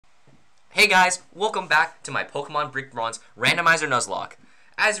Hey guys, welcome back to my Pokemon Brick Bronze Randomizer Nuzlocke.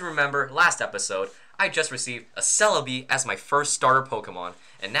 As you remember, last episode, I just received a Celebi as my first starter Pokemon,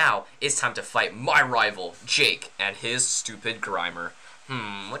 and now it's time to fight my rival, Jake, and his stupid Grimer.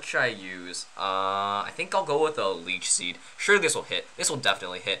 What should I use? I think I'll go with a Leech Seed. Sure, this will hit. This will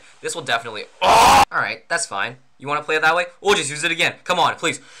definitely hit. This will definitely... Oh! Alright, that's fine. You want to play it that way? We'll just use it again. Come on,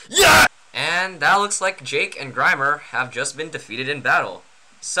 please. Yeah! And that looks like Jake and Grimer have just been defeated in battle.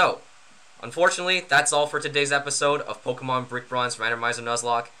 So, unfortunately, that's all for today's episode of Pokemon Brick Bronze Randomizer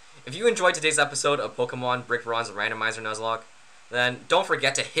Nuzlocke. If you enjoyed today's episode of Pokemon Brick Bronze Randomizer Nuzlocke, then don't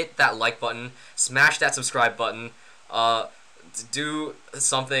forget to hit that like button, smash that subscribe button, do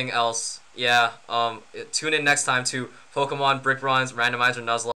something else. Yeah, tune in next time to Pokemon Brick Bronze Randomizer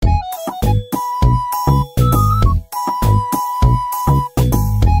Nuzlocke.